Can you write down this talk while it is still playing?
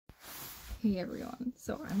Hey everyone,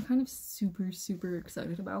 so I'm kind of super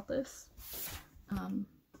excited about this. I'm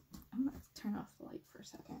gonna turn off the light for a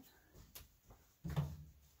second.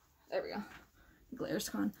 There we go. The glare's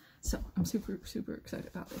gone. So I'm super excited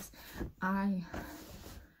about this. I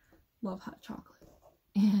love hot chocolate,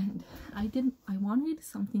 and I wanted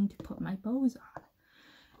something to put my bows on.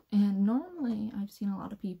 And normally I've seen a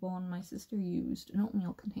lot of people, and my sister used an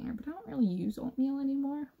oatmeal container, but I don't really use oatmeal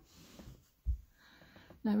anymore.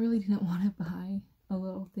 And I really didn't want to buy a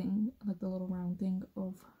little thing, like the little round thing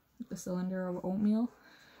of the cylinder of oatmeal.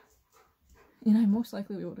 And I most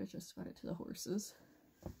likely would have just fed it to the horses,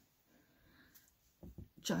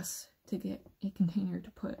 just to get a container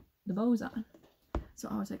to put the bows on. So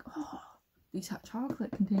I was like, oh, these hot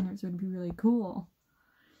chocolate containers would be really cool,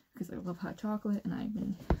 because I love hot chocolate and I've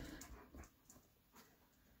been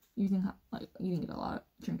eating it a lot,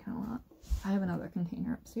 drinking a lot. I have another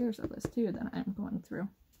container upstairs of this too that I'm going through.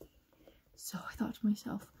 So I thought to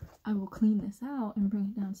myself, I will clean this out and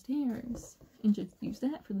bring it downstairs and just use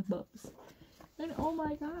that for the bows. And oh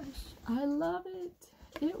my gosh, I love it.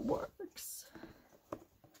 It works.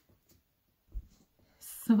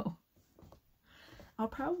 So I'll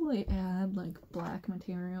probably add like black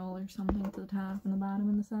material or something to the top and the bottom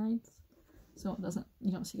and the sides, so it doesn't,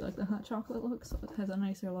 you don't see like the hot chocolate look, so it has a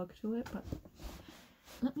nicer look to it. But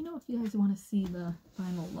let me know if you guys want to see the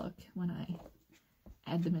final look when I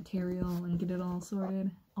add the material and get it all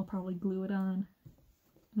sorted. I'll probably glue it on.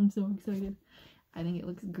 I'm so excited. I think it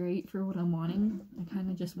looks great for what I'm wanting. I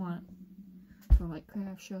kind of just want for like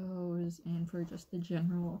craft shows and for just the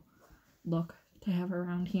general look to have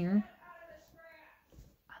around here.